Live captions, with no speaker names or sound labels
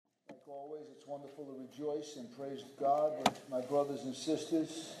always, it's wonderful to rejoice and praise God with my brothers and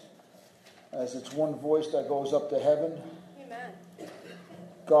sisters, as it's one voice that goes up to heaven. Amen.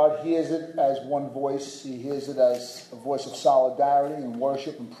 God hears it as one voice. He hears it as a voice of solidarity and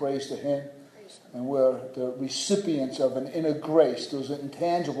worship and praise to Him. And we're the recipients of an inner grace, those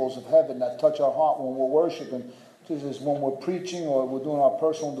intangibles of heaven that touch our heart when we're worshiping. This is when we're preaching or we're doing our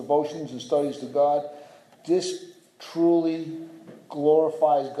personal devotions and studies to God. This truly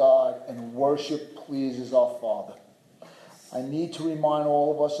glorifies God, and worship pleases our Father. I need to remind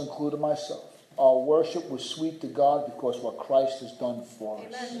all of us, including myself, our worship was sweet to God because what Christ has done for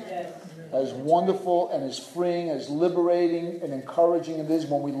us. Amen. As wonderful and as freeing, as liberating and encouraging it is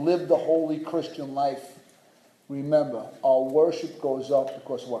when we live the holy Christian life, remember, our worship goes up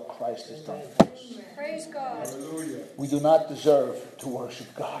because of what Christ has done for us. Praise God. Hallelujah. We do not deserve to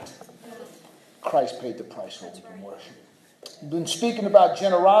worship God. Christ paid the price so we can worship. We've been speaking about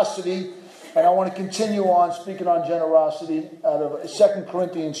generosity, and I want to continue on speaking on generosity out of 2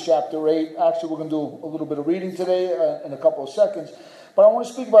 Corinthians chapter 8. Actually, we're going to do a little bit of reading today in a couple of seconds. But I want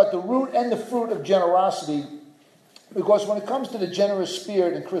to speak about the root and the fruit of generosity, because when it comes to the generous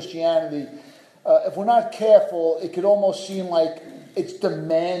spirit in Christianity, if we're not careful, it could almost seem like it's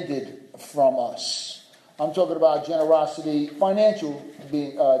demanded from us. I'm talking about generosity, financial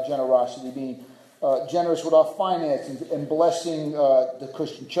generosity, being generous with our finances and blessing the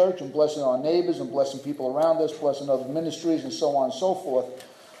Christian church and blessing our neighbors and blessing people around us, blessing other ministries and so on and so forth.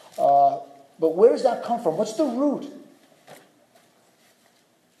 But where does that come from? What's the root?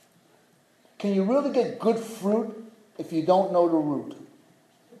 Can you really get good fruit if you don't know the root?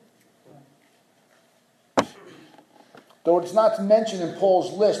 Though it's not mentioned in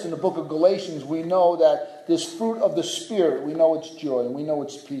Paul's list in the book of Galatians, we know that this fruit of the Spirit, we know it's joy, and we know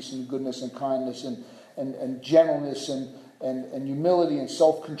it's peace and goodness and kindness and gentleness and humility and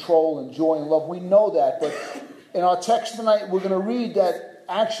self-control and joy and love. We know that. But in our text tonight, we're going to read that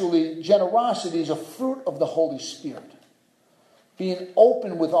actually generosity is a fruit of the Holy Spirit. Being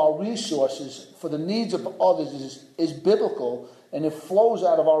open with our resources for the needs of others is biblical, and it flows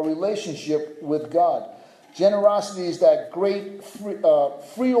out of our relationship with God. Generosity is that great free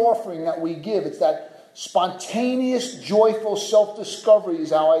offering that we give. It's that spontaneous, joyful self-discovery is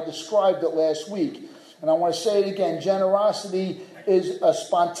how I described it last week. And I want to say it again. Generosity is a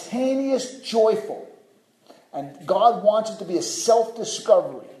spontaneous, joyful. And God wants it to be a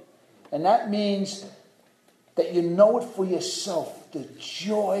self-discovery. And that means that you know it for yourself. The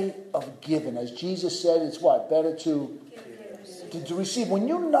joy of giving. As Jesus said, it's what? Better to receive. When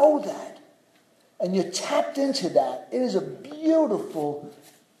you know that, and you're tapped into that, it is a beautiful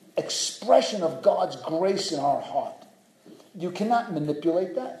expression of God's grace in our heart. You cannot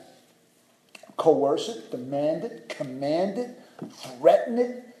manipulate that, coerce it, demand it, command it, threaten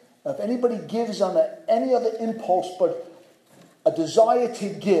it. If anybody gives on any other impulse but a desire to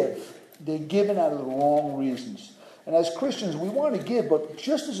give, they're giving out of the wrong reasons. And as Christians, we want to give, but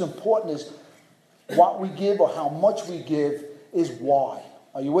just as important as what we give or how much we give is why.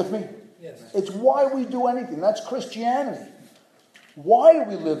 Are you with me? Yes. It's why we do anything. That's Christianity. Why do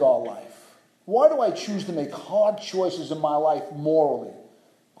we live our life? Why do I choose to make hard choices in my life morally?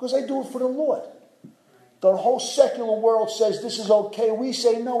 Because I do it for the Lord. The whole secular world says this is okay. We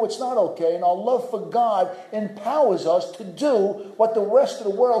say no, it's not okay. And our love for God empowers us to do what the rest of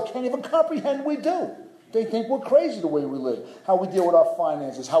the world can't even comprehend we do. They think we're crazy the way we live. How we deal with our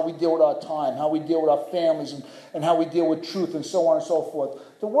finances, how we deal with our time, how we deal with our families, and how we deal with truth, and so on and so forth.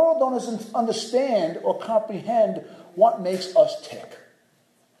 The world doesn't understand or comprehend what makes us tick.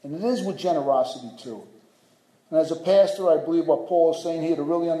 And it is with generosity too. And as a pastor, I believe what Paul is saying here, to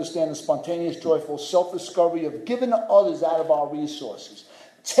really understand the spontaneous, joyful self-discovery of giving to others out of our resources.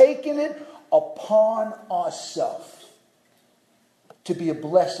 Taking it upon ourselves to be a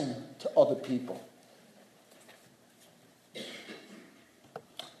blessing to other people.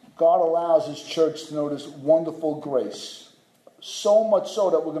 God allows His church to know this wonderful grace. So much so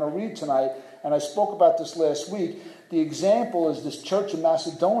that we're going to read tonight, and I spoke about this last week. The example is this church in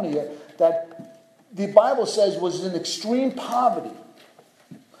Macedonia that the Bible says was in extreme poverty.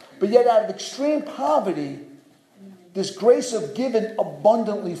 But yet out of extreme poverty, this grace of giving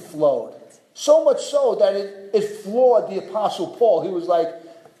abundantly flowed. So much so that it floored the Apostle Paul. He was like,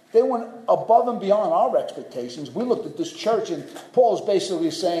 they went above and beyond our expectations. We looked at this church, and Paul's basically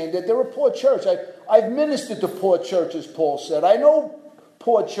saying that they're a poor church. I've ministered to poor churches, Paul said. I know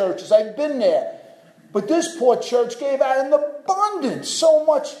poor churches. I've been there. But this poor church gave out in abundance. So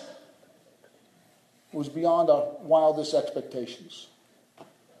much was beyond our wildest expectations.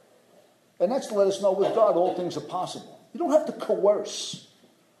 And that's to let us know with God all things are possible. You don't have to coerce.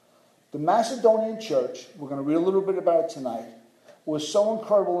 The Macedonian church, we're going to read a little bit about it tonight, was so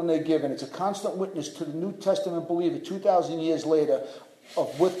incredible in their giving. It's a constant witness to the New Testament believer 2,000 years later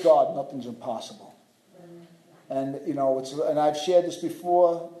of with God, nothing's impossible. And, and I've shared this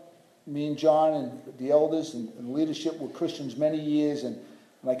before, me and John and the elders and leadership with Christians many years, and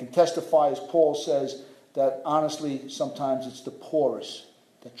I can testify, as Paul says, that honestly, sometimes it's the poorest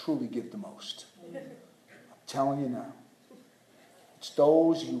that truly give the most. I'm telling you now. It's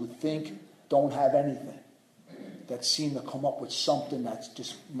those you would think don't have anything that seem to come up with something that's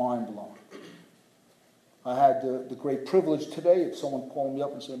just mind-blowing. I had the great privilege today of someone calling me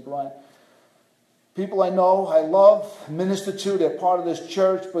up and saying, Brian, people I know, I love, minister to, they're part of this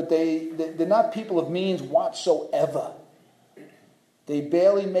church, but they're not people of means whatsoever. They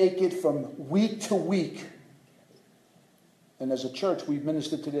barely make it from week to week. And as a church, we've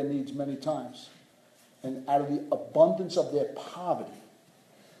ministered to their needs many times. And out of the abundance of their poverty,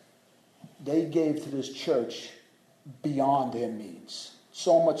 they gave to this church beyond their means.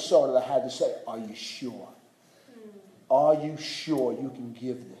 So much so that I had to say, are you sure? Are you sure you can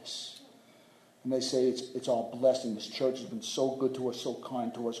give this? And they say, it's our blessing. This church has been so good to us, so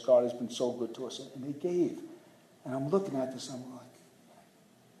kind to us. God has been so good to us. And they gave. And I'm looking at this, I'm like,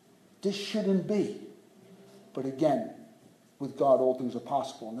 this shouldn't be. But again, with God, all things are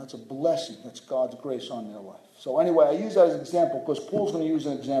possible. And that's a blessing. That's God's grace on their life. So anyway, I use that as an example because Paul's going to use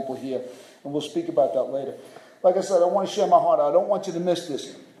an example here. And we'll speak about that later. Like I said, I want to share my heart. I don't want you to miss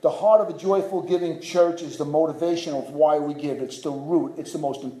this. The heart of a joyful giving church is the motivation of why we give. It's the root. It's the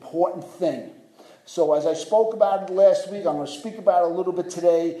most important thing. So as I spoke about it last week, I'm going to speak about it a little bit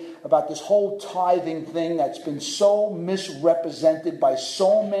today, about this whole tithing thing that's been so misrepresented by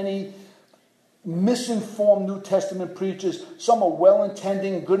so many misinformed New Testament preachers. Some are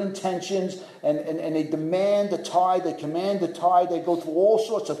well-intending, good intentions, and they demand the tithe, they command the tithe, they go through all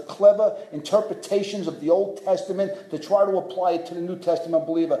sorts of clever interpretations of the Old Testament to try to apply it to the New Testament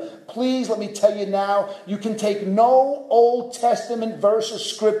believer. Please, let me tell you now, you can take no Old Testament verse of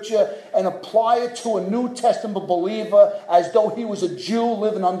Scripture and apply it to a New Testament believer as though he was a Jew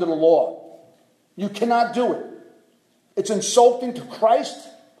living under the law. You cannot do it. It's insulting to Christ.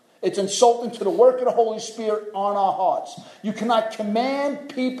 It's insulting to the work of the Holy Spirit on our hearts. You cannot command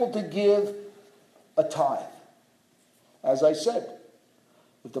people to give a tithe. As I said,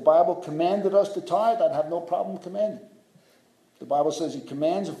 if the Bible commanded us to tithe, I'd have no problem commanding. The Bible says he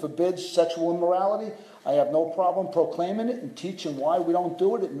commands and forbids sexual immorality. I have no problem proclaiming it and teaching why we don't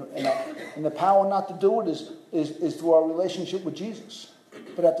do it. And the power not to do it is through our relationship with Jesus.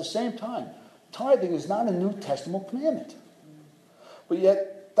 But at the same time, tithing is not a New Testament commandment. But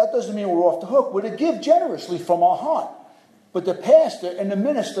yet, that doesn't mean we're off the hook. We're to give generously from our heart. But the pastor and the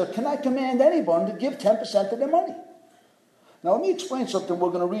minister cannot command anyone to give 10% of their money. Now let me explain something we're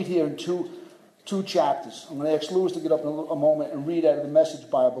going to read here in two chapters. I'm going to ask Lewis to get up in a moment and read out of the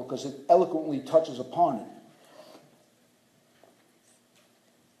Message Bible because it eloquently touches upon it.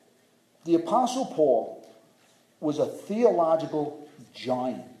 The Apostle Paul was a theological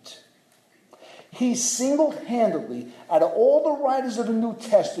giant. He single-handedly, out of all the writers of the New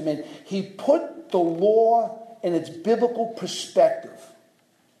Testament, he put the law in its biblical perspective.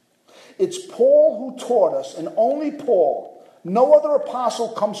 It's Paul who taught us, and only Paul, no other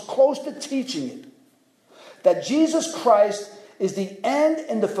apostle comes close to teaching it, that Jesus Christ is the end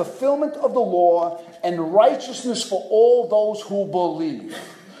and the fulfillment of the law and righteousness for all those who believe.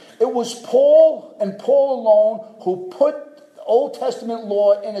 It was Paul and Paul alone who put Old Testament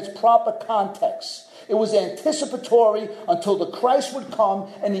law in its proper context. It was anticipatory until the Christ would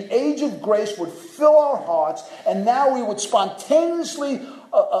come and the age of grace would fill our hearts, and now we would spontaneously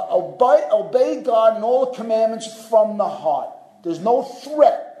obey God and all the commandments from the heart. There's no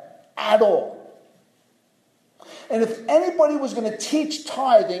threat at all. And if anybody was going to teach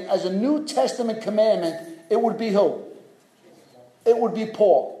tithing as a New Testament commandment, it would be who? It would be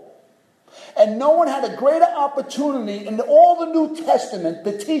Paul. And no one had a greater opportunity in all the New Testament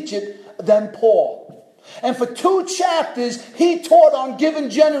to teach it than Paul. And for 2 chapters, he taught on giving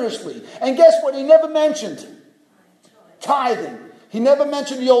generously. And guess what? He never mentioned tithing. He never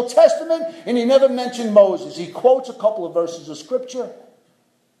mentioned the Old Testament, and he never mentioned Moses. He quotes a couple of verses of Scripture,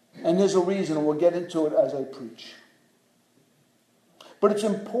 and there's a reason, and we'll get into it as I preach. But it's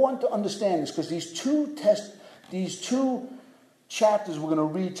important to understand this because these two chapters we're going to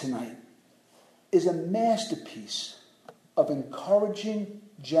read tonight is a masterpiece of encouraging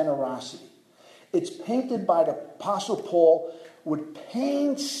generosity. It's painted by the Apostle Paul with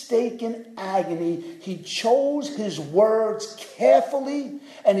painstaking agony. He chose his words carefully,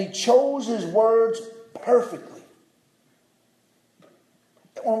 and he chose his words perfectly.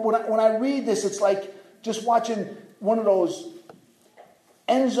 when I read this, it's like just watching one of those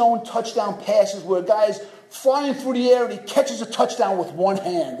end zone touchdown passes where a guy's flying through the air and he catches a touchdown with one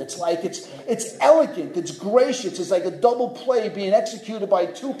hand. It's like, it's elegant, it's gracious, it's like a double play being executed by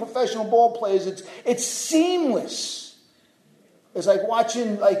two professional ball players. It's seamless. It's like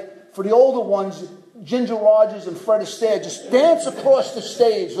watching, like, for the older ones, Ginger Rogers and Fred Astaire just dance across the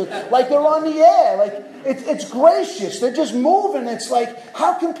stage like they're on the air. Like, it's gracious. They're just moving. It's like,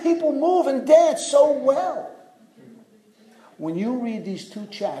 how can people move and dance so well? When you read these two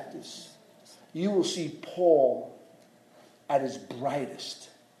chapters, you will see Paul at his brightest,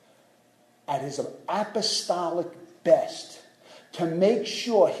 at his apostolic best, to make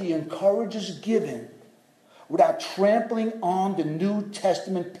sure he encourages giving without trampling on the New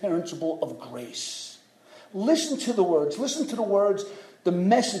Testament principle of grace. Listen to the words. Listen to the words, the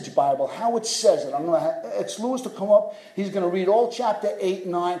Message Bible, how it says it. It's Lewis to come up. He's going to read all chapter 8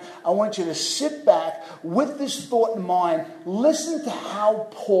 and 9. I want you to sit back with this thought in mind. Listen to how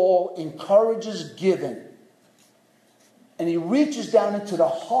Paul encourages giving. And he reaches down into the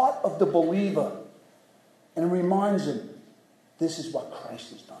heart of the believer and reminds him, this is what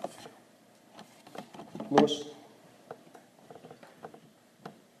Christ has done for you. Lewis?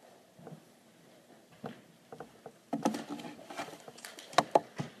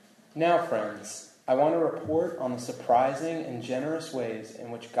 Now, friends, I want to report on the surprising and generous ways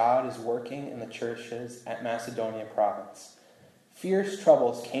in which God is working in the churches at Macedonia province. Fierce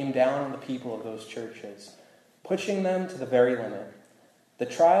troubles came down on the people of those churches, pushing them to the very limit. The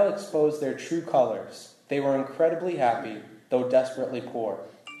trial exposed their true colors. They were incredibly happy, though desperately poor.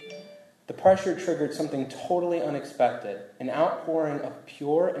 The pressure triggered something totally unexpected, an outpouring of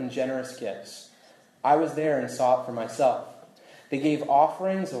pure and generous gifts. I was there and saw it for myself. They gave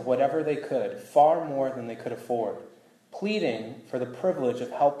offerings of whatever they could, far more than they could afford, pleading for the privilege of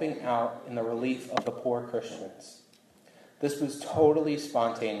helping out in the relief of the poor Christians. This was totally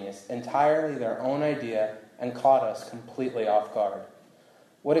spontaneous, entirely their own idea, and caught us completely off guard.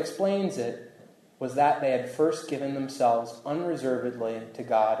 What explains it was that they had first given themselves unreservedly to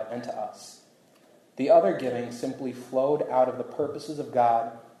God and to us. The other giving simply flowed out of the purposes of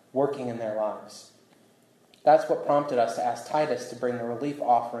God working in their lives. That's what prompted us to ask Titus to bring the relief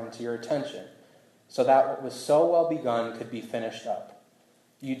offering to your attention, so that what was so well begun could be finished up.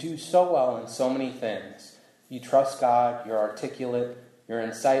 You do so well in so many things. You trust God, you're articulate, you're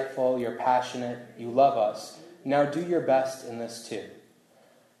insightful, you're passionate, you love us. Now do your best in this too.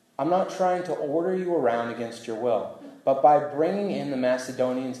 I'm not trying to order you around against your will, but by bringing in the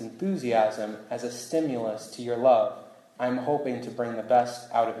Macedonians' enthusiasm as a stimulus to your love, I'm hoping to bring the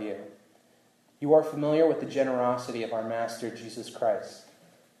best out of you. You are familiar with the generosity of our Master Jesus Christ.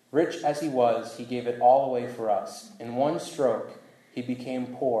 Rich as he was, he gave it all away for us. In one stroke, he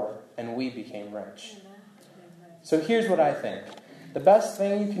became poor, and we became rich. So here's what I think. The best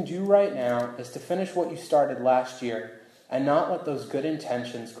thing you can do right now is to finish what you started last year and not let those good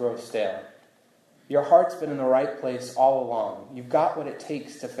intentions grow stale. Your heart's been in the right place all along. You've got what it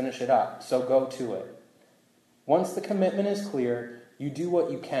takes to finish it up, so go to it. Once the commitment is clear, you do what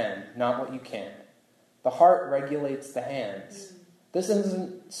you can, not what you can't. The heart regulates the hands. This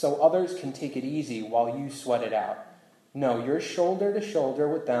isn't so others can take it easy while you sweat it out. No, you're shoulder to shoulder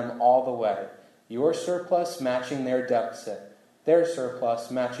with them all the way. Your surplus matching their deficit. Their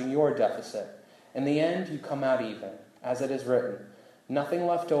surplus matching your deficit. In the end, you come out even, as it is written. Nothing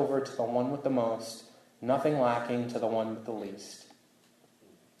left over to the one with the most, nothing lacking to the one with the least.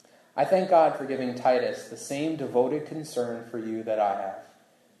 I thank God for giving Titus the same devoted concern for you that I have.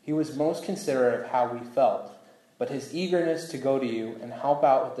 He was most considerate of how we felt, but his eagerness to go to you and help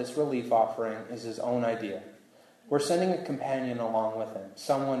out with this relief offering is his own idea. We're sending a companion along with him,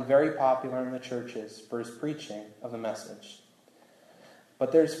 someone very popular in the churches for his preaching of the message.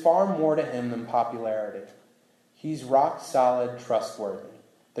 But there's far more to him than popularity. He's rock solid, trustworthy.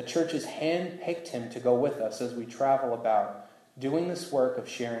 The church has handpicked him to go with us as we travel about, doing this work of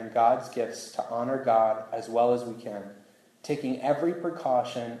sharing God's gifts to honor God as well as we can, taking every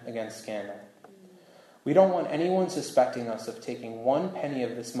precaution against scandal. We don't want anyone suspecting us of taking one penny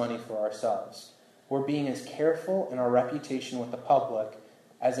of this money for ourselves. We're being as careful in our reputation with the public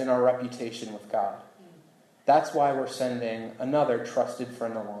as in our reputation with God. That's why we're sending another trusted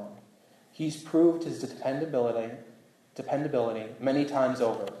friend along. He's proved his dependability many times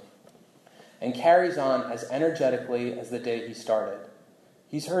over, and carries on as energetically as the day he started.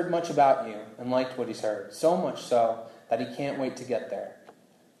 He's heard much about you and liked what he's heard, so much so that he can't wait to get there.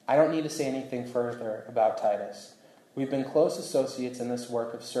 I don't need to say anything further about Titus. We've been close associates in this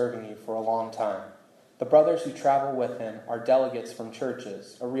work of serving you for a long time. The brothers who travel with him are delegates from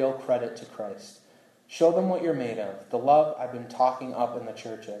churches, a real credit to Christ. Show them what you're made of, the love I've been talking up in the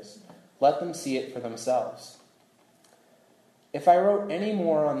churches. Let them see it for themselves. If I wrote any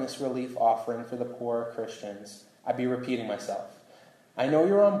more on this relief offering for the poor Christians, I'd be repeating myself. I know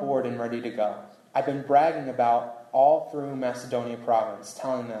you're on board and ready to go. I've been bragging about all through Macedonia province,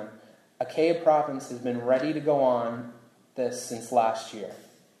 telling them, Achaia province has been ready to go on this since last year.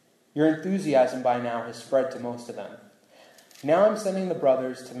 Your enthusiasm by now has spread to most of them. Now I'm sending the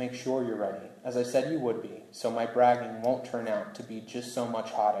brothers to make sure you're ready, as I said you would be, so my bragging won't turn out to be just so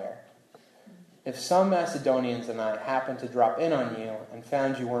much hot air. If some Macedonians and I happened to drop in on you and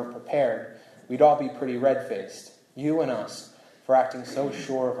found you weren't prepared, we'd all be pretty red-faced, you and us, for acting so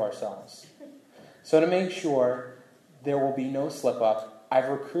sure of ourselves. So to make sure there will be no slip-up, I've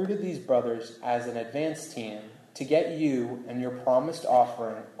recruited these brothers as an advance team to get you and your promised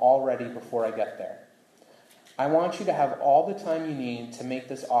offering all ready before I get there. I want you to have all the time you need to make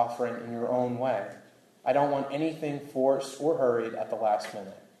this offering in your own way. I don't want anything forced or hurried at the last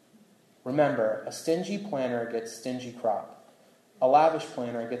minute. Remember, a stingy planter gets stingy crop. A lavish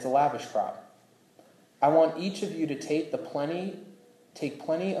planter gets a lavish crop. I want each of you to take plenty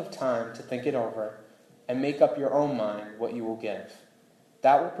of time to think it over and make up your own mind what you will give.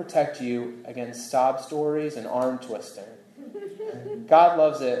 That will protect you against sob stories and arm twisting. God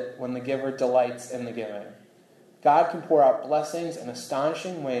loves it when the giver delights in the giving. God can pour out blessings in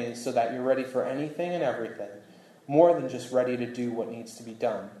astonishing ways so that you're ready for anything and everything, more than just ready to do what needs to be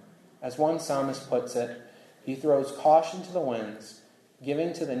done. As one psalmist puts it, he throws caution to the winds,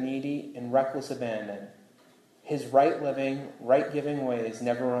 giving to the needy in reckless abandon. His right living, right giving ways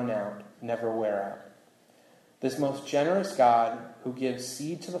never run out, never wear out. This most generous God, who gives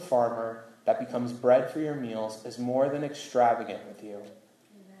seed to the farmer that becomes bread for your meals, is more than extravagant with you.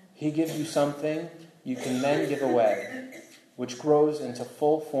 He gives you something you can then give away, which grows into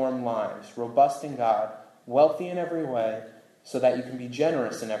full-formed lives, robust in God, wealthy in every way, so that you can be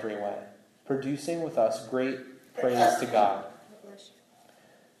generous in every way, producing with us great praise to God.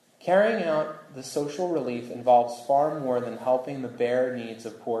 Carrying out the social relief involves far more than helping the bare needs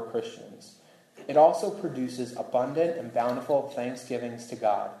of poor Christians. It also produces abundant and bountiful thanksgivings to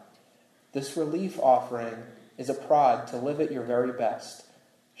God. This relief offering is a prod to live at your very best,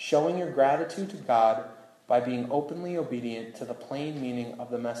 showing your gratitude to God by being openly obedient to the plain meaning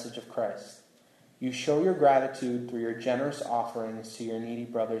of the message of Christ. You show your gratitude through your generous offerings to your needy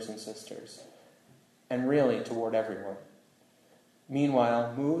brothers and sisters, and really toward everyone.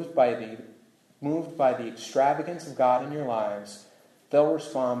 Meanwhile, moved by the extravagance of God in your lives, they'll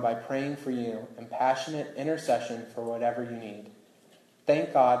respond by praying for you in passionate intercession for whatever you need.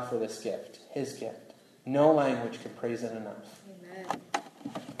 Thank God for this gift, his gift. No language can praise it enough. Amen.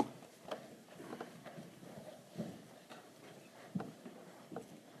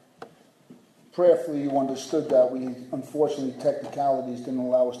 Prayerfully, you understood that unfortunately, technicalities didn't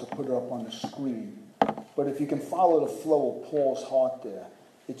allow us to put it up on the screen. But if you can follow the flow of Paul's heart there,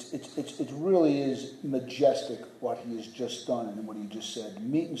 it really is majestic what he has just done and what he just said.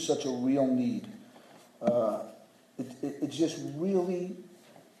 Meeting such a real need. It's just really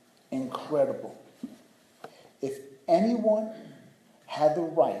incredible. If anyone had the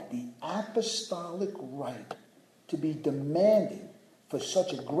right, the apostolic right, to be demanding for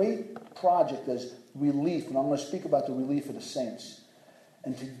such a great project as relief, and I'm going to speak about the relief of the saints,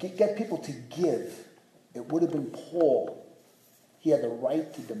 and to get people to give, it would have been Paul. He had the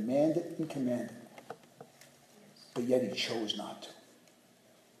right to demand it and command it. But yet he chose not to.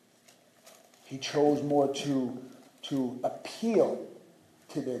 He chose more to appeal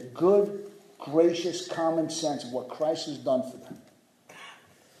to their good, gracious common sense of what Christ has done for them.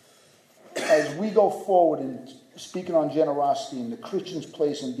 As we go forward in speaking on generosity and the Christian's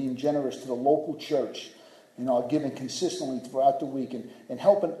place in being generous to the local church, giving consistently throughout the week and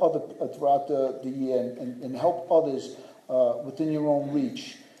helping other throughout the year and help others within your own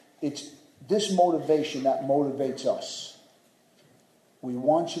reach. It's this motivation that motivates us. We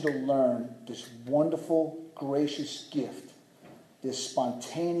want you to learn this wonderful, gracious gift, this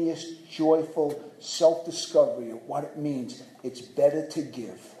spontaneous, joyful self-discovery of what it means. It's better to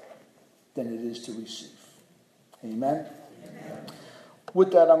give than it is to receive. Amen? Amen.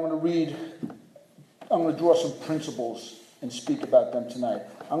 With that, I'm going to draw some principles and speak about them tonight.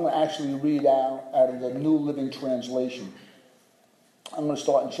 I'm going to actually read out of the New Living Translation. I'm going to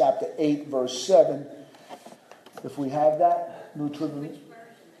start in chapter 8, verse 7. If we have that. New Living.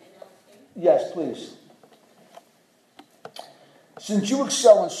 Yes, please. Since you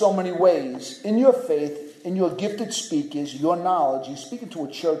excel in so many ways, in your faith, in your gifted speakers, your knowledge. He's speaking to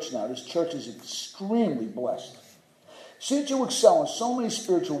a church now. This church is extremely blessed. See that you excel in so many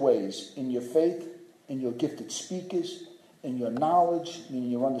spiritual ways, in your faith, in your gifted speakers, in your knowledge, in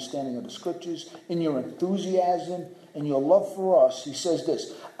your understanding of the scriptures, in your enthusiasm, in your love for us. He says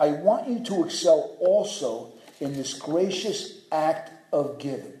this, I want you to excel also in this gracious act of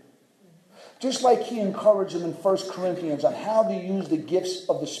giving. Just like he encouraged them in 1 Corinthians on how to use the gifts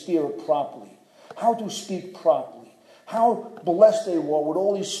of the Spirit properly, how to speak properly, how blessed they were with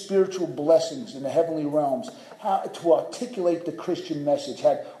all these spiritual blessings in the heavenly realms, how to articulate the Christian message,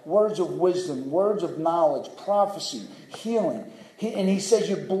 had words of wisdom, words of knowledge, prophecy, healing. And he says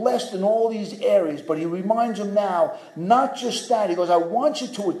you're blessed in all these areas, but he reminds them now, not just that. He goes, I want you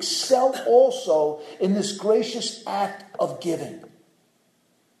to excel also in this gracious act of giving.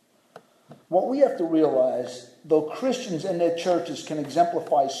 What we have to realize, though Christians and their churches can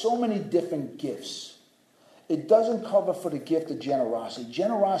exemplify so many different gifts, it doesn't cover for the gift of generosity.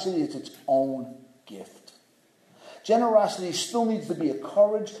 Generosity is its own gift. Generosity still needs to be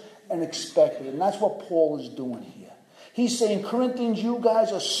encouraged and expected, and that's what Paul is doing here. He's saying, Corinthians, you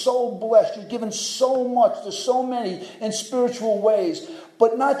guys are so blessed. You're given so much to so many in spiritual ways.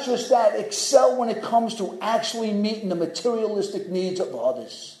 But not just that, excel when it comes to actually meeting the materialistic needs of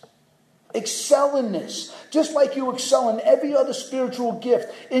others. Excel in this. Just like you excel in every other spiritual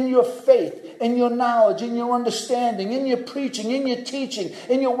gift, in your faith, in your knowledge, in your understanding, in your preaching, in your teaching,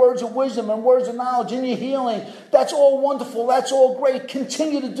 in your words of wisdom and words of knowledge, in your healing. That's all wonderful. That's all great.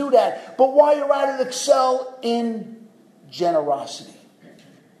 Continue to do that. But while you're at it, excel in generosity.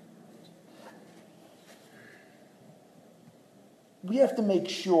 We have to make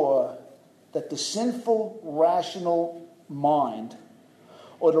sure that the sinful, rational mind,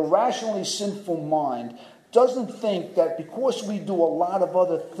 or the rationally sinful mind, doesn't think that because we do a lot of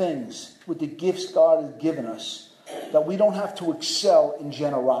other things with the gifts God has given us, that we don't have to excel in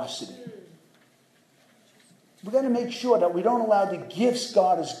generosity. We've got to make sure that we don't allow the gifts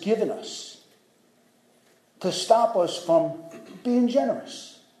God has given us to stop us from being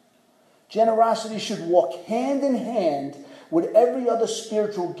generous. Generosity should walk hand in hand with every other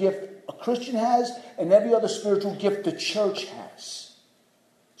spiritual gift a Christian has and every other spiritual gift the church has.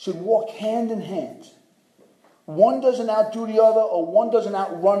 Should walk hand in hand. One doesn't outdo the other, or one doesn't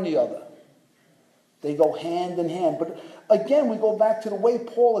outrun the other. They go hand in hand. But again, we go back to the way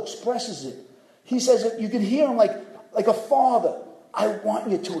Paul expresses it. He says that you can hear him like a father. I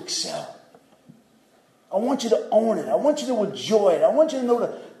want you to excel. I want you to own it. I want you to enjoy it. I want you to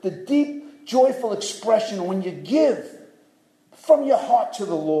know the deep, joyful expression when you give from your heart to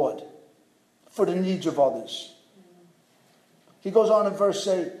the Lord for the needs of others. He goes on in verse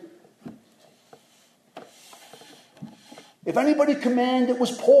 8. If anybody commanded, it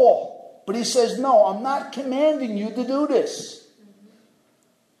was Paul. But he says, no, I'm not commanding you to do this.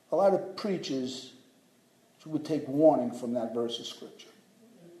 A lot of preachers would take warning from that verse of Scripture.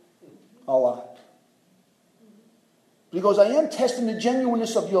 A lot. But he goes, I am testing the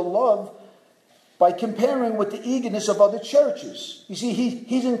genuineness of your love by comparing with the eagerness of other churches. You see,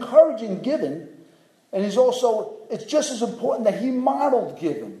 he's encouraging giving. And it's just as important that he modeled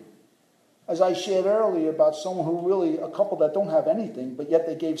giving. As I shared earlier about someone who really, a couple that don't have anything, but yet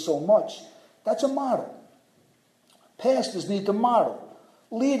they gave so much. That's a model. Pastors need to model.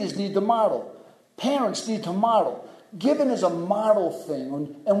 Leaders need to model. Parents need to model. Giving is a model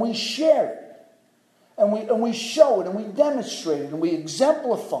thing, and we share it. And we show it, and we demonstrate it, and we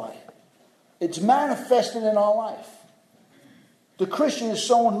exemplify it. It's manifested in our life. The Christian is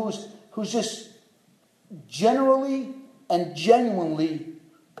someone who's just generally and genuinely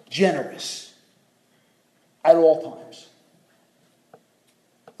generous at all times.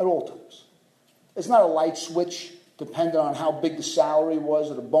 At all times. It's not a light switch dependent on how big the salary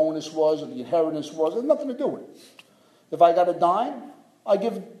was or the bonus was or the inheritance was. It has nothing to do with it. If I got a dime, I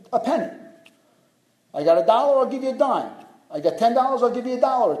give a penny. I got $1, I'll give you a dime. I got $10, I'll give you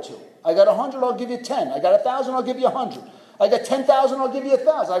 $1 or $2. I got 100, I'll give you 10. I got 1,000, I'll give you 100. I got 10,000, I'll give you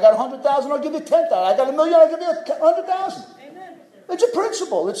 1,000. I got 100,000, I'll give you 10,000. I got 1,000,000, I'll give you 100,000. Amen. It's a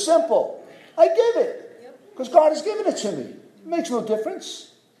principle. It's simple. I give it because God has given it to me. It makes no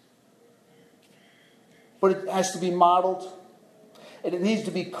difference. But it has to be modeled, and it needs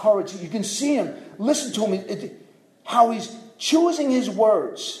to be encouraged. You can see him. Listen to him. How he's choosing his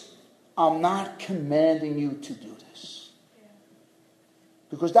words. I'm not commanding you to do this.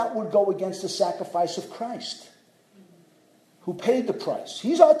 Because that would go against the sacrifice of Christ, who paid the price.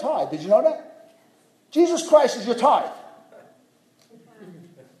 He's our tithe. Did you know that? Jesus Christ is your tithe.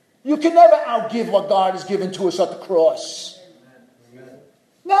 You can never outgive what God has given to us at the cross.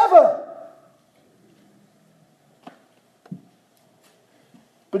 Never.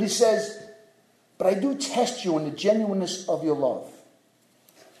 But he says, but I do test you in the genuineness of your love.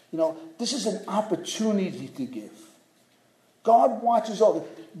 You know, this is an opportunity to give. God watches over.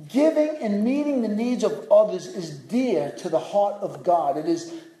 Giving and meeting the needs of others is dear to the heart of God. It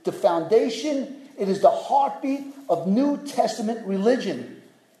is the foundation, it is the heartbeat of New Testament religion.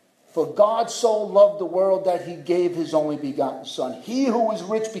 For God so loved the world that he gave his only begotten Son. He who was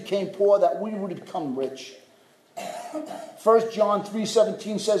rich became poor that we would become rich. 1 John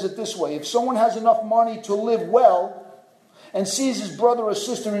 3:17 says it this way. If someone has enough money to live well and sees his brother or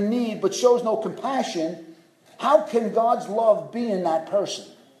sister in need but shows no compassion, how can God's love be in that person?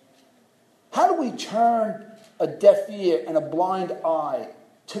 How do we turn a deaf ear and a blind eye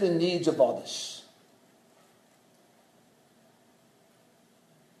to the needs of others?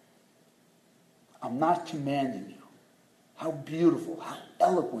 I'm not commanding you. How beautiful, how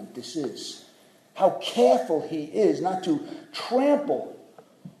eloquent this is. How careful he is not to trample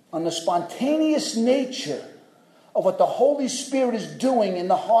on the spontaneous nature of what the Holy Spirit is doing in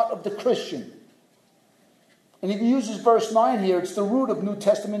the heart of the Christian. And he uses verse 9 here. It's the root of New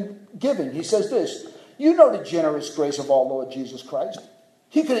Testament giving. He says this, you know the generous grace of our Lord Jesus Christ.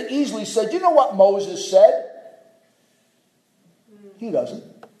 He could have easily said, you know what Moses said? He doesn't.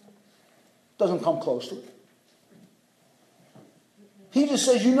 Doesn't come close to it. He just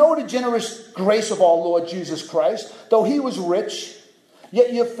says, you know the generous grace of our Lord Jesus Christ, though he was rich,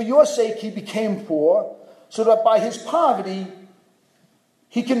 yet for your sake he became poor, so that by his poverty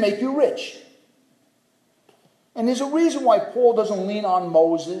he can make you rich. And there's a reason why Paul doesn't lean on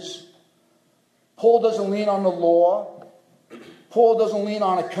Moses. Paul doesn't lean on the law. Paul doesn't lean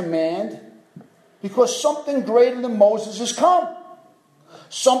on a command. Because something greater than Moses has come.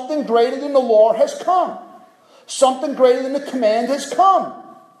 Something greater than the law has come. Something greater than the command has come.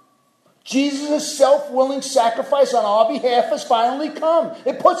 Jesus' self-willing sacrifice on our behalf has finally come.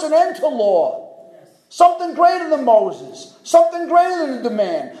 It puts an end to law. Something greater than Moses. Something greater than the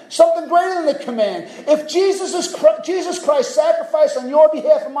demand. Something greater than the command. If Jesus Christ's sacrifice on your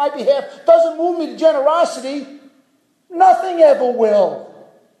behalf and my behalf doesn't move me to generosity, nothing ever will.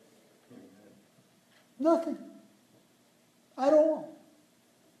 Nothing. At all.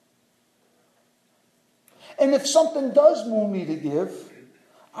 And if something does move me to give,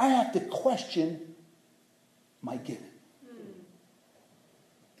 I have to question my giving.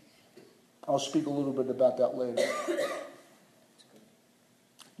 I'll speak a little bit about that later.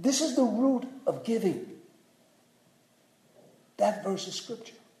 This is the root of giving. That verse of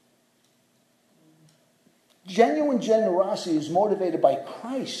Scripture. Genuine generosity is motivated by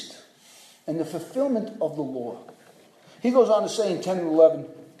Christ and the fulfillment of the law. He goes on to say in 10 and 11,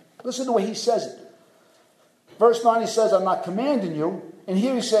 listen to the way he says it. Verse 9, he says, I'm not commanding you. And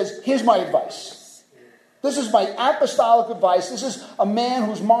here he says, here's my advice. This is my apostolic advice. This is a man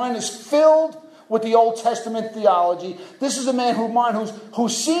whose mind is filled with the Old Testament theology. This is a man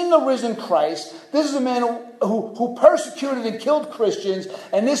who's seen the risen Christ. This is a man who persecuted and killed Christians.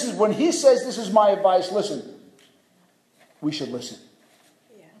 And this is when he says, this is my advice, listen. We should listen.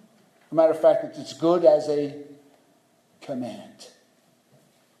 Yeah. As a matter of fact, it's good as a command.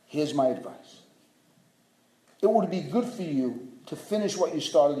 Here's my advice. It would be good for you to finish what you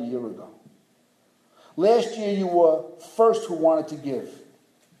started a year ago. Last year you were first who wanted to give.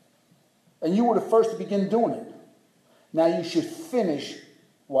 And you were the first to begin doing it. Now you should finish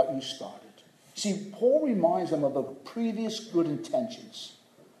what you started. See, Paul reminds them of the previous good intentions.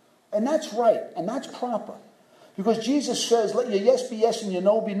 And that's right, and that's proper. Because Jesus says, let your yes be yes and your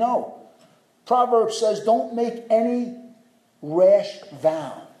no be no. Proverbs says, don't make any rash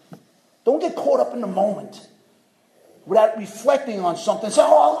vow. Don't get caught up in the moment without reflecting on something. Say,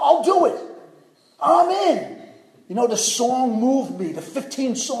 I'll do it. I'm in. You know, the song moved me. The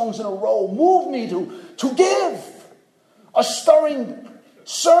 15 songs in a row moved me to give. A stirring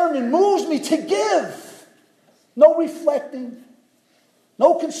sermon moves me to give. No reflecting.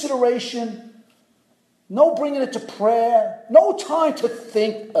 No consideration. No bringing it to prayer. No time to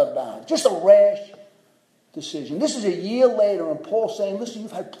think about it. Just a rash decision. This is a year later, and Paul's saying, listen,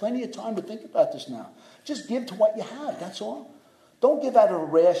 you've had plenty of time to think about this now. Just give to what you have, that's all. Don't give out of a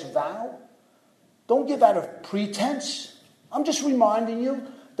rash vow. Don't give out of pretense. I'm just reminding you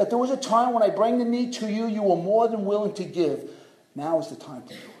that there was a time when I bring the need to you, you were more than willing to give. Now is the time to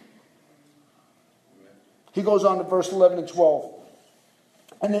do it. He goes on to verse 11 and 12.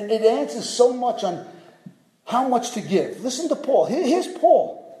 And it answers so much on how much to give. Listen to Paul. Here's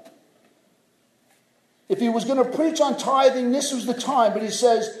Paul. If he was going to preach on tithing, this was the time. But he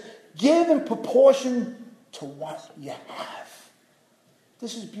says, give in proportion to what you have.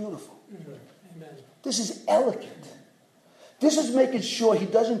 This is beautiful. Amen. This is elegant. This is making sure he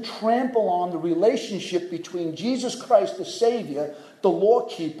doesn't trample on the relationship between Jesus Christ, the Savior, the law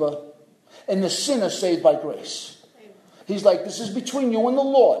keeper, and the sinner saved by grace. He's like, this is between you and the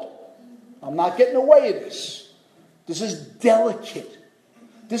Lord. I'm not getting away with this. This is delicate.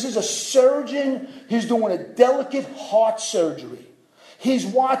 This is a surgeon. He's doing a delicate heart surgery. He's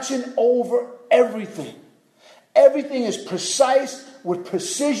watching over everything. Everything is precise, with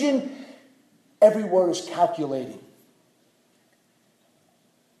precision. Every word is calculating.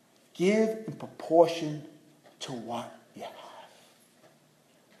 Give in proportion to what you have.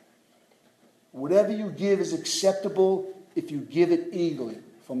 Whatever you give is acceptable if you give it eagerly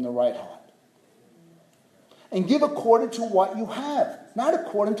from the right heart. And give according to what you have, not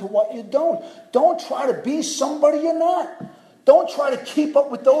according to what you don't. Don't try to be somebody you're not. Don't try to keep up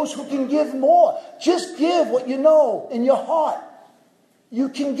with those who can give more. Just give what you know in your heart. You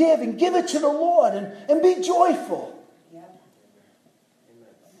can give, and give it to the Lord, and be joyful.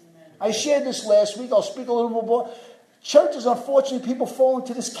 I shared this last week. I'll speak a little more. Churches, unfortunately, people fall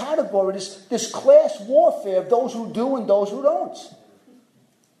into this category, this class warfare of those who do and those who don't.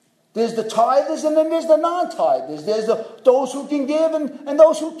 There's the tithers and then there's the non-tithers. There's those who can give and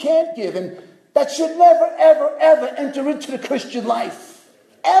those who can't give. And that should never, ever, ever enter into the Christian life.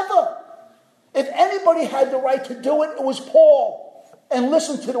 Ever. If anybody had the right to do it, it was Paul. And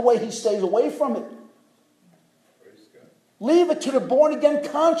listen to the way he stays away from it. Leave it to the born-again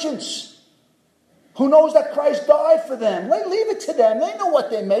conscience who knows that Christ died for them. Leave it to them. They know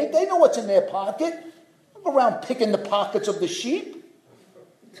what they make. They know what's in their pocket. Don't go around picking the pockets of the sheep.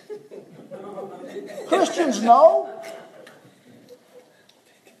 Christians know.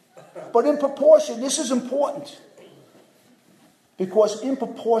 But in proportion, this is important. Because in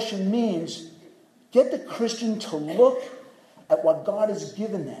proportion means get the Christian to look at what God has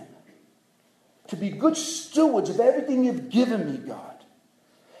given them. To be good stewards of everything you've given me, God.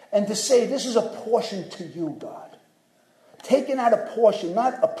 And to say, this is a portion to you, God. Taking out a portion,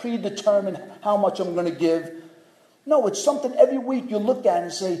 not a predetermined how much I'm going to give. No, it's something every week you look at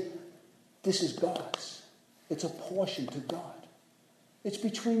and say, this is God's. It's a portion to God. It's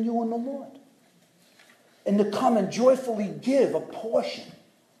between you and the Lord. And to come and joyfully give a portion.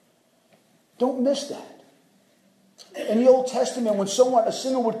 Don't miss that. In the Old Testament, when a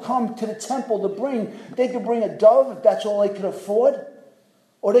sinner would come to the temple to bring, they could bring a dove if that's all they could afford.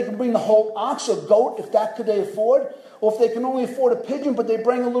 Or they could bring the whole ox or goat if that could they afford. Or if they can only afford a pigeon but they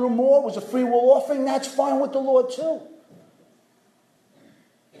bring a little more, it was a free will offering, that's fine with the Lord too.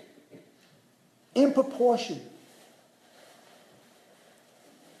 In proportion.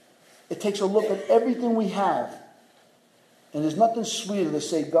 It takes a look at everything we have. And there's nothing sweeter to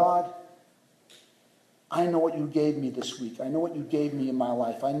say, God, I know what you gave me this week. I know what you gave me in my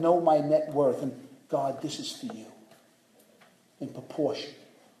life. I know my net worth. And God, this is for you. In proportion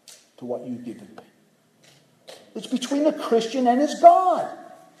to what you've given me. It's between the Christian and his God.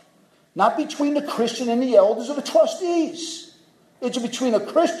 Not between the Christian and the elders or the trustees. It's between a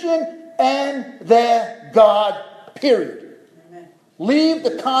Christian and their God, period. Amen. Leave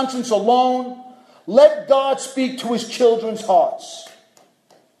the conscience alone. Let God speak to his children's hearts.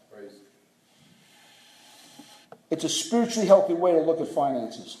 It's a spiritually healthy way to look at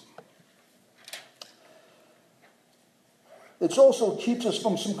finances. It also keeps us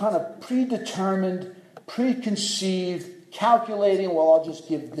from some kind of predetermined, preconceived, calculating, well, I'll just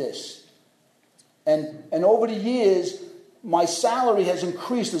give this. And over the years, my salary has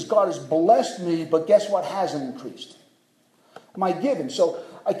increased as God has blessed me, but guess what hasn't increased? My giving. So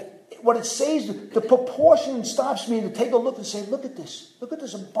what it says, the proportion stops me to take a look and say, look at this. Look at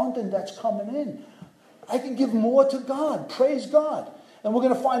this abundance that's coming in. I can give more to God. Praise God. And we're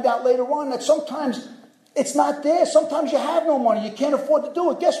going to find out later on that sometimes it's not there. Sometimes you have no money. You can't afford to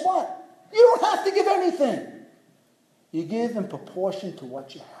do it. Guess what? You don't have to give anything. You give in proportion to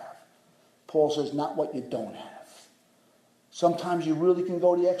what you have. Paul says, not what you don't have. Sometimes you really can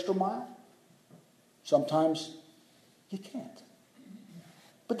go the extra mile. Sometimes you can't.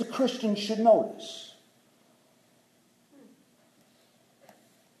 But the Christian should know this.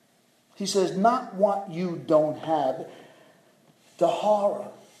 He says, not what you don't have. The horror.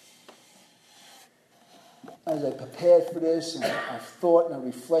 As I prepared for this, and I've thought and I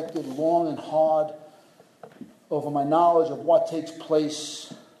reflected long and hard over my knowledge of what takes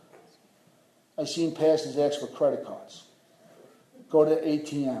place, I've seen pastors ask for credit cards. Go to the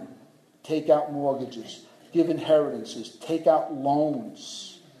ATM. Take out mortgages. Give inheritances. Take out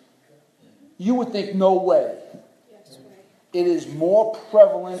loans. You would think, no way. It is more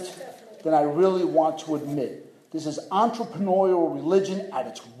prevalent than I really want to admit. This is entrepreneurial religion at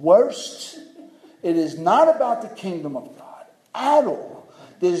its worst. It is not about the kingdom of God. At all.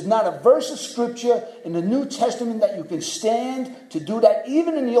 There's not a verse of Scripture in the New Testament that you can stand to do that.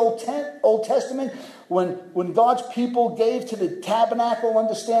 Even in the Old Testament, when God's people gave to the tabernacle,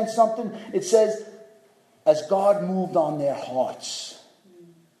 understand something? It says, as God moved on their hearts.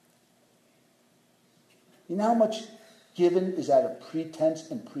 You know how much giving is out of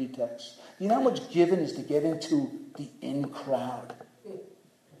pretense and pretext? You know how much giving is to get into the in crowd?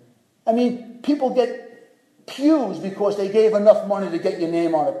 I mean, people get pews because they gave enough money to get your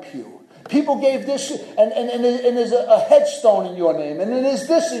name on a pew. People gave this, and there's a headstone in your name, and then there's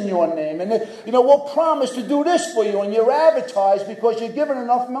this in your name, and then, we'll promise to do this for you, and you're advertised because you're given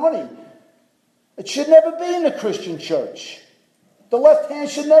enough money. It should never be in the Christian church. The left hand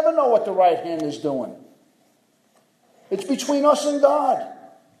should never know what the right hand is doing. It's between us and God.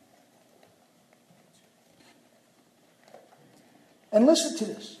 And listen to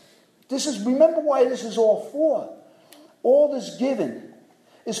this. Remember why this is all for. All this giving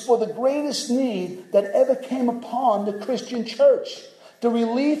is for the greatest need that ever came upon the Christian church. The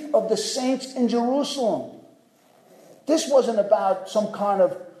relief of the saints in Jerusalem. This wasn't about some kind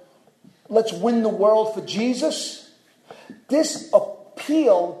of, let's win the world for Jesus. This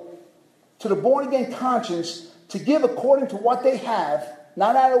appeal to the born-again conscience to give according to what they have,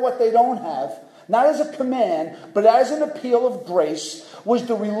 not out of what they don't have, not as a command, but as an appeal of grace, was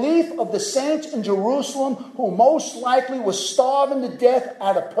the relief of the saints in Jerusalem who most likely were starving to death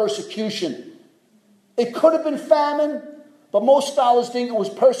out of persecution. It could have been famine, but most scholars think it was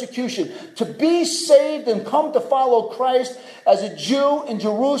persecution. To be saved and come to follow Christ as a Jew in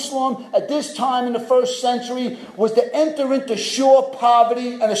Jerusalem at this time in the first century was to enter into sure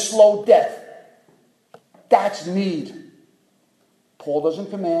poverty and a slow death. That's need. Paul doesn't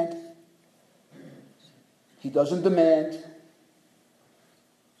command. He doesn't demand.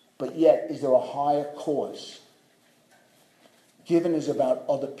 But yet, is there a higher cause? Giving is about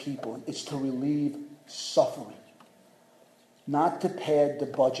other people. It's to relieve suffering. Not to pad the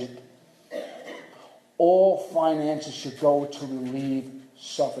budget. All finances should go to relieve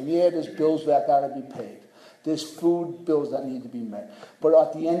suffering. Yeah, there's bills that got to be paid. There's food bills that need to be met. But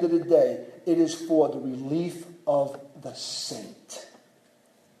at the end of the day, it is for the relief of the saint.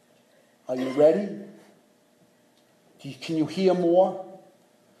 Are you ready? Can you hear more?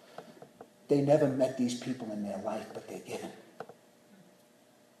 They never met these people in their life, but they're given.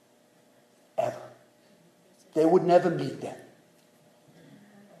 Ever. They would never meet them.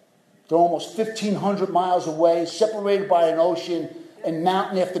 They're almost 1,500 miles away, separated by an ocean, and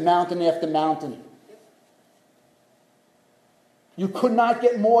mountain after mountain after mountain. You could not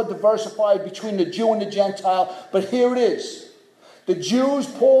get more diversified between the Jew and the Gentile, but here it is. The Jews,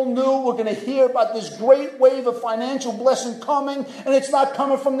 Paul knew, were going to hear about this great wave of financial blessing coming, and it's not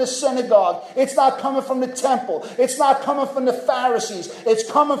coming from the synagogue. It's not coming from the temple. It's not coming from the Pharisees. It's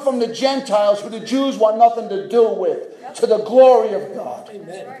coming from the Gentiles, who the Jews want nothing to do with, to the glory of God.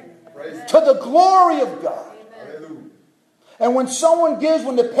 Amen. To the glory of God. Amen. And when someone gives,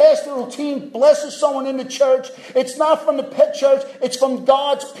 when the pastoral team blesses someone in the church, it's not from the pet church, it's from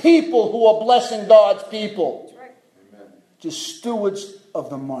God's people who are blessing God's people. Just stewards of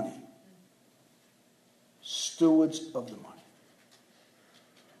the money. Stewards of the money.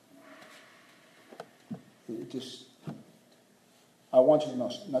 I want you to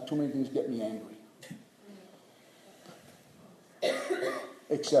know, not too many things get me angry.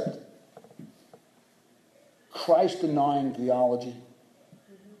 Except Christ denying theology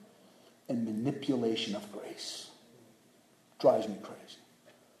and manipulation of grace. Drives me crazy.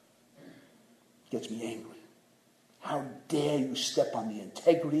 Gets me angry. How dare you step on the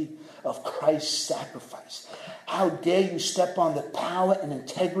integrity of Christ's sacrifice? How dare you step on the power and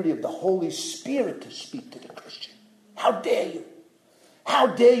integrity of the Holy Spirit to speak to the Christian? How dare you? How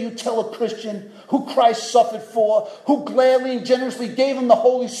dare you tell a Christian who Christ suffered for, who gladly and generously gave him the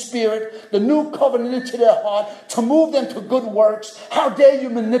Holy Spirit, the new covenant into their heart, to move them to good works? How dare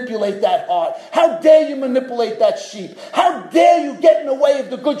you manipulate that heart? How dare you manipulate that sheep? How dare you get in the way of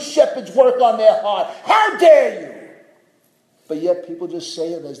the good shepherd's work on their heart? How dare you? But yet people just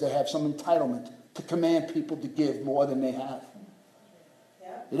say it as they have some entitlement to command people to give more than they have.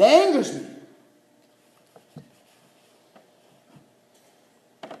 It angers me.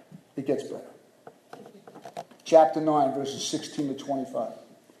 It gets better. Chapter 9, verses 16 to 25.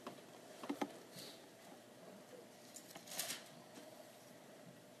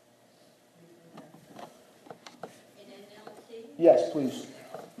 Yes, please.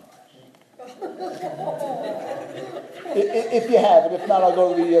 If you have it. If not, I'll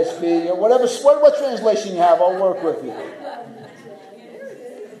go to the ESV. Whatever, what translation you have, I'll work with you.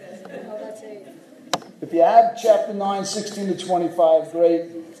 If you have chapter 9, 16 to 25, great.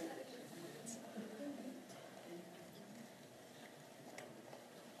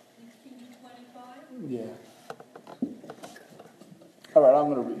 Yeah. All right, I'm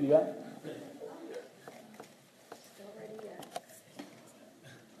going to read. You got it?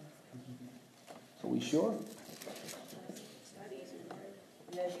 Are we sure?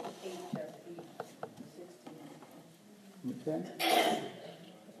 Okay.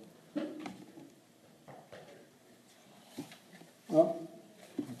 Well,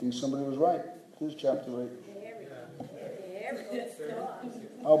 I think somebody was right. Here's chapter 8.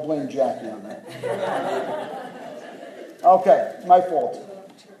 I'll blame Jackie on that. Okay, my fault.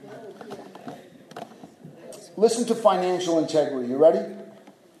 Listen to financial integrity. You ready?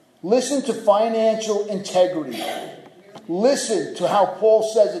 Listen to financial integrity. Listen to how Paul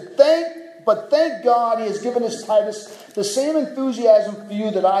says it. Thank God he has given us, Titus, the same enthusiasm for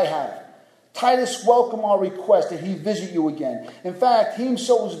you that I have. Titus welcomed our request that he visit you again. In fact, he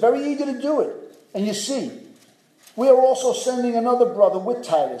himself was very eager to do it. And you see, we are also sending another brother with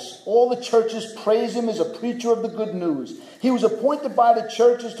Titus. All the churches praise him as a preacher of the good news. He was appointed by the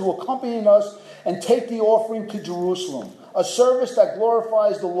churches to accompany us and take the offering to Jerusalem, a service that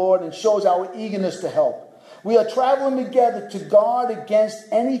glorifies the Lord and shows our eagerness to help. We are traveling together to guard against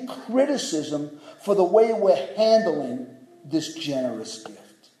any criticism for the way we're handling this generous gift.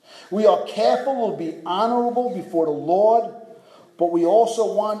 We are careful to be honorable before the Lord, but we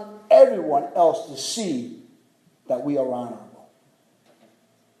also want everyone else to see that we are honorable.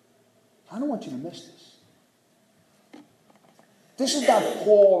 I don't want you to miss this. This is not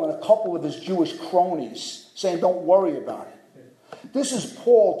Paul and a couple of his Jewish cronies saying, don't worry about it. This is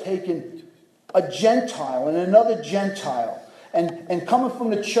Paul taking a Gentile and another Gentile and coming from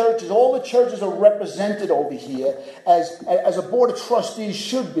the churches. All the churches are represented over here as a board of trustees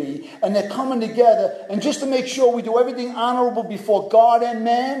should be. And they're coming together. And just to make sure we do everything honorable before God and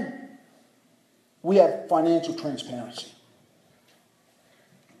man, we have financial transparency.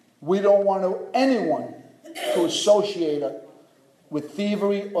 We don't want anyone to associate it with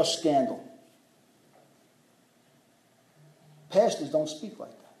thievery or scandal. Pastors don't speak like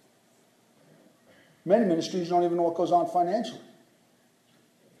that. Many ministries don't even know what goes on financially.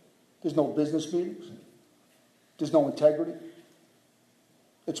 There's no business meetings. There's no integrity.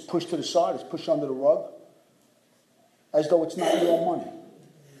 It's pushed to the side. It's pushed under the rug. As though it's not your money.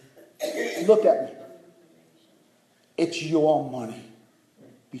 Look at me. It's your money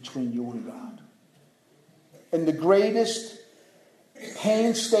between you and God. And the greatest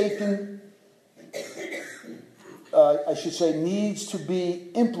painstaking, needs to be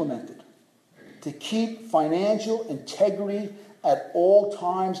implemented to keep financial integrity at all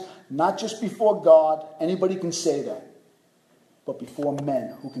times, not just before God, anybody can say that, but before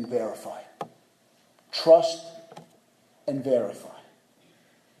men who can verify. Trust and verify.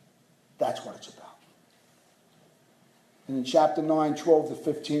 That's what it's about. And in chapter 9, 12 to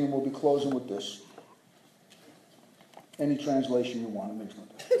 15, we'll be closing with this. Any translation you want. It makes no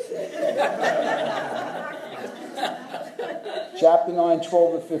difference. Chapter 9,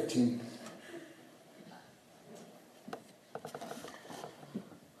 12 to 15.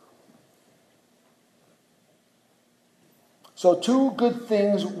 So 2 good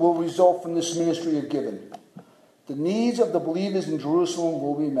things will result from this ministry you've given. The needs of the believers in Jerusalem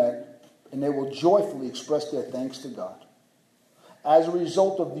will be met, and they will joyfully express their thanks to God. As a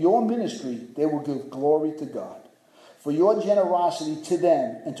result of your ministry, they will give glory to God. For your generosity to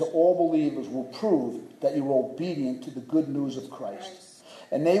them and to all believers will prove that you are obedient to the good news of Christ.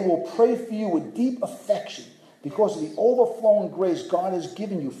 And they will pray for you with deep affection because of the overflowing grace God has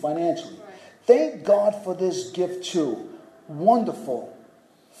given you financially. Thank God for this gift too. Wonderful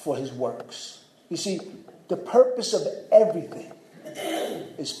for his works. You see, the purpose of everything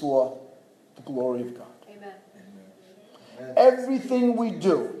is for the glory of God. Amen. Everything we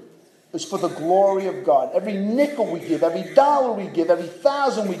do is for the glory of God. Every nickel we give, every dollar we give, every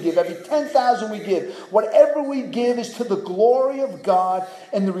thousand we give, every 10,000 we give, whatever we give is to the glory of God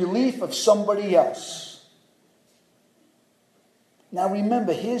and the relief of somebody else. Now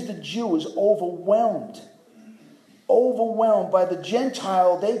remember, here's the Jew is overwhelmed by the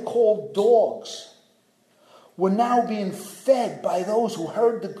Gentile they called dogs. We're now being fed by those who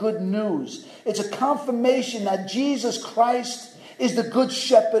heard the good news. It's a confirmation that Jesus Christ is the good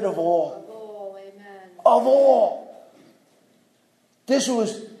shepherd of all. Amen. Of all. This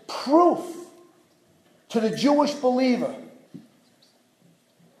was proof to the Jewish believer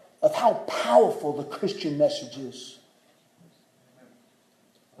of how powerful the Christian message is.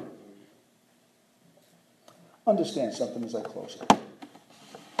 Understand something as I close.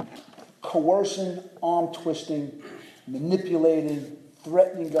 coercing, arm twisting, manipulating,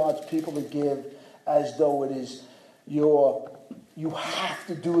 threatening God's people to give as though it is you have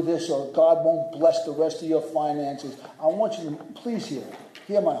to do this or God won't bless the rest of your finances. I want you to, please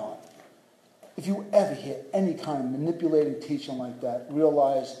hear my heart. If you ever hear any kind of manipulating teaching like that,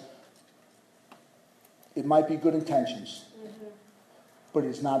 realize it might be good intentions, but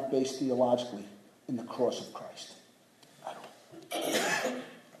it's not based theologically in the cross of Christ. At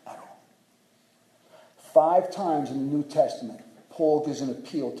all. 5 times in the New Testament, Paul gives an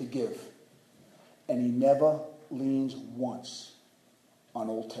appeal to give. And he never leans once on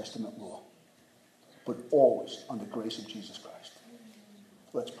Old Testament law, but always on the grace of Jesus Christ.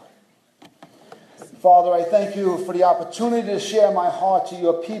 Let's pray. Father, I thank you for the opportunity to share my heart to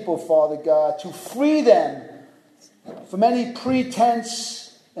your people, Father God, to free them from any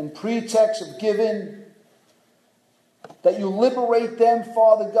pretense and pretext of giving, that you liberate them,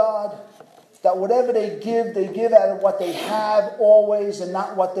 Father God, that whatever they give out of what they have always and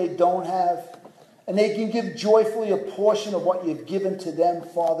not what they don't have. And they can give joyfully a portion of what you've given to them,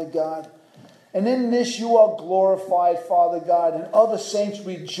 Father God. And in this you are glorified, Father God, and other saints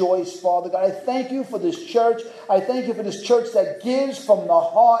rejoice, Father God. I thank you for this church. I thank you for this church that gives from the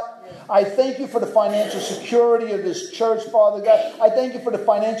heart. I thank you for the financial security of this church, Father God. I thank you for the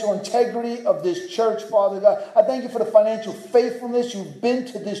financial integrity of this church, Father God. I thank you for the financial faithfulness you've been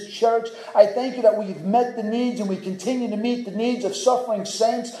to this church. I thank you that we've met the needs and we continue to meet the needs of suffering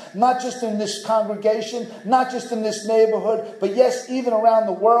saints, not just in this congregation, not just in this neighborhood, but yes, even around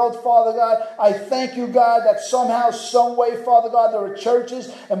the world, Father God. I thank you, God, that somehow, some way, Father God, there are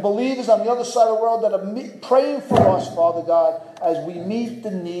churches and believers on the other side of the world that are praying for us, Father God, as we meet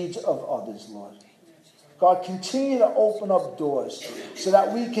the needs of others, Lord. God, continue to open up doors so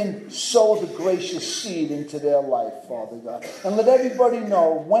that we can sow the gracious seed into their life, Father God. And let everybody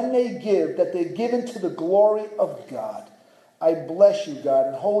know when they give that they're given to the glory of God. I bless you, God.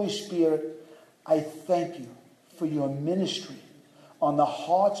 And Holy Spirit, I thank you for your ministry on the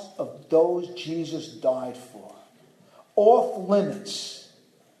hearts of those Jesus died for. Off limits.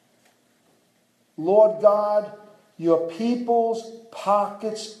 Lord God, your people's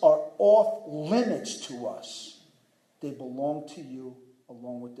pockets are off limits to us. They belong to you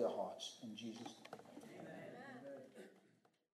along with their hearts. In Jesus' name.